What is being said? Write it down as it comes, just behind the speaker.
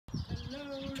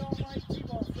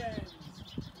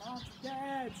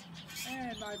dads,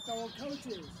 and my fellow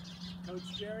coaches. Coach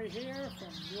Gerry here from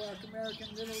Newark American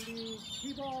Little League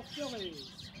T-Ball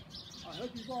Phillies. I hope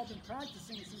you've all been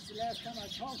practicing since the last time I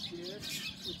talked to you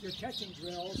with your catching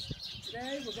drills.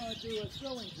 Today we're going to do a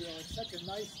throwing drill. It's such a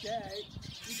nice day.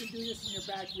 You can do this in your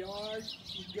backyard.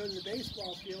 You can go to the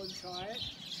baseball field and try it.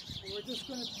 But we're just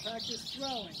going to practice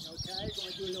throwing, okay? We're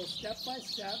going to do a little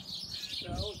step-by-step.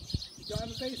 So if you don't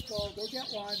have a baseball, go get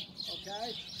one,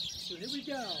 okay? So here we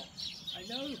go. I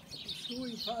know in school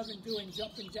you've probably been doing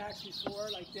jumping jacks before,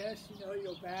 like this. You know, you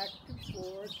go back and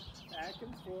forth,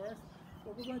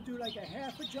 But we're going to do like a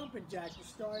half a jumping jack to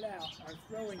start out our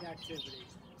throwing activity,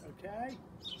 okay?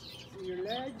 So your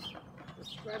legs are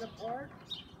spread apart,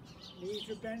 knees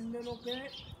are bent a little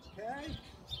bit, okay?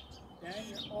 Then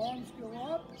your arms go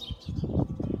up,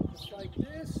 just like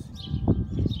this.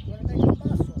 We're going to make a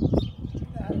muscle. You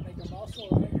know how to make a muscle,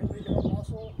 right? Here we go,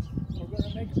 muscle. We're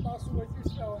going to make a muscle with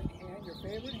your throwing hand, your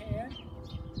favorite hand.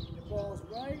 The ball's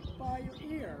right by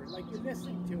your ear, like you're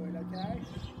listening to it, okay?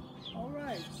 All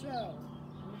right, so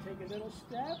you take a little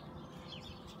step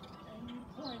and you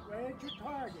point right at your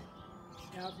target.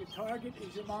 Now, if your target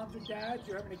is your moms or dads,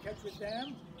 you're having a catch with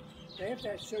them, they have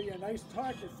to show you a nice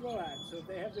target to throw at. So if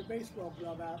they have their baseball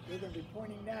glove out, they're going to be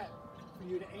pointing that for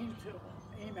you to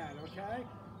aim at, okay?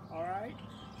 All right,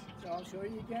 so I'll show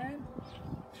you again.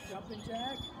 Jumping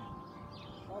jack,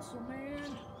 muscle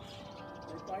man,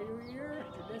 right by your ear,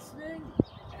 you're listening,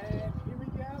 and here we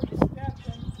go, you step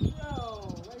and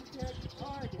throw, right there at your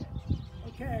target.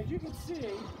 Okay, as you can see,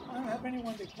 I don't have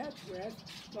anyone to catch with,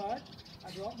 but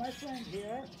I brought my friend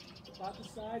here, about the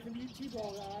size of you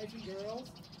T-ball guys and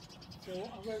girls, so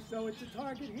I'm going to throw at the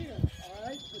target here, all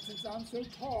right? But since I'm so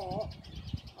tall,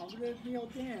 I'm going to kneel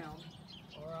down,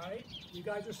 all right? You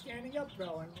guys are standing up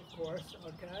throwing, of course,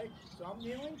 okay? So I'm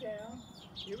kneeling down.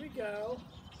 Here we go.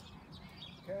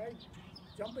 Okay,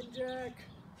 jumping jack,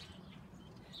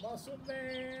 muscle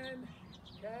man,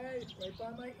 okay, right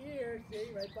by my ear, see,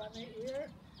 right by my ear.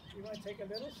 You're going to take a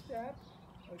little step,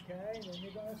 okay, and then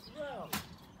you're going to throw,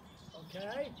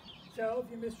 okay? So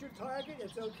if you missed your target,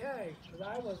 it's okay, because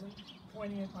I wasn't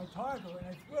pointing at my target when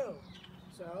I threw.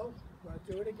 So, we're going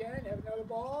to do it again, have another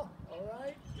ball, all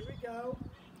right, here we go.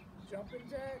 Jumping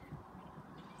jack,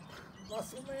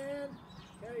 muscle man,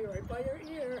 okay, right by your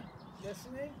ear.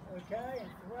 Listening, okay, and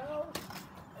throw,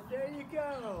 and there you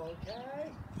go,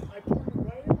 okay? I pointed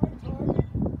right at my target,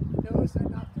 notice I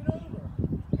knocked it over,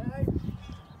 okay?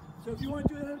 So if you want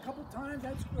to do that a couple times,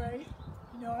 that's great.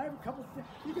 You know, I have a couple things,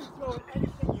 you can throw at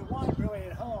anything you want really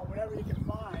at home, whatever you can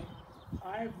find.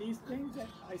 I have these things that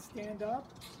I stand up.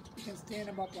 You can stand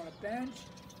them up on a bench,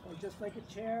 or just like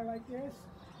a chair like this.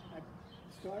 I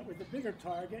start with a bigger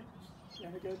target,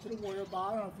 then I go to the water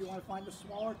bottle. If you want to find a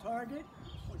smaller target,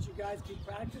 once you guys keep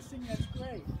practicing, that's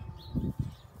great.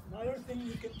 Another thing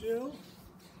you can do,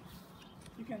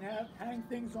 you can hang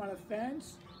things on a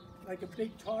fence, like a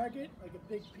big target, like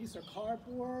a big piece of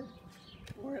cardboard,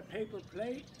 or a paper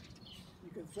plate.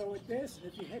 You can throw at this,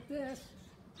 and if you hit this,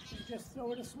 you just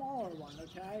throw at a smaller one,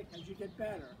 okay, as you get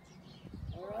better.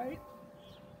 All right?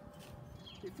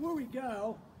 Before we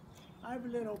go, I have a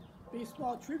little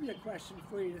baseball trivia question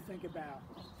for you to think about,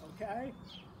 okay?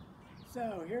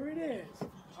 So here it is.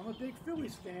 I'm a big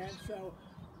Phillies fan, so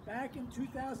back in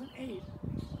 2008,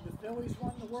 when the Phillies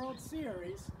won the World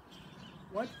Series,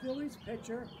 what Phillies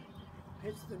pitcher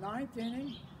pitched the 9th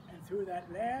inning and threw that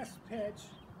last pitch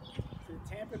to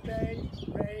the Tampa Bay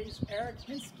Rays, Eric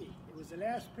Hinsky? It was the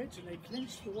last pitch and they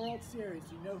clinched the World Series.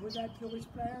 Do you know who that Phillies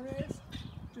player is?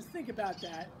 Just think about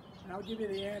that, and I'll give you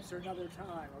the answer another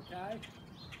time, okay?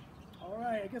 All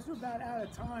right, I guess we're about out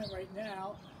of time right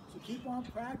now, so keep on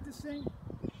practicing,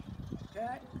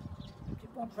 okay?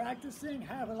 Keep on practicing,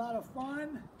 have a lot of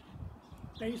fun.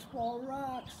 Baseball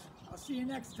rocks. I'll see you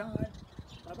next time.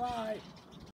 Bye-bye.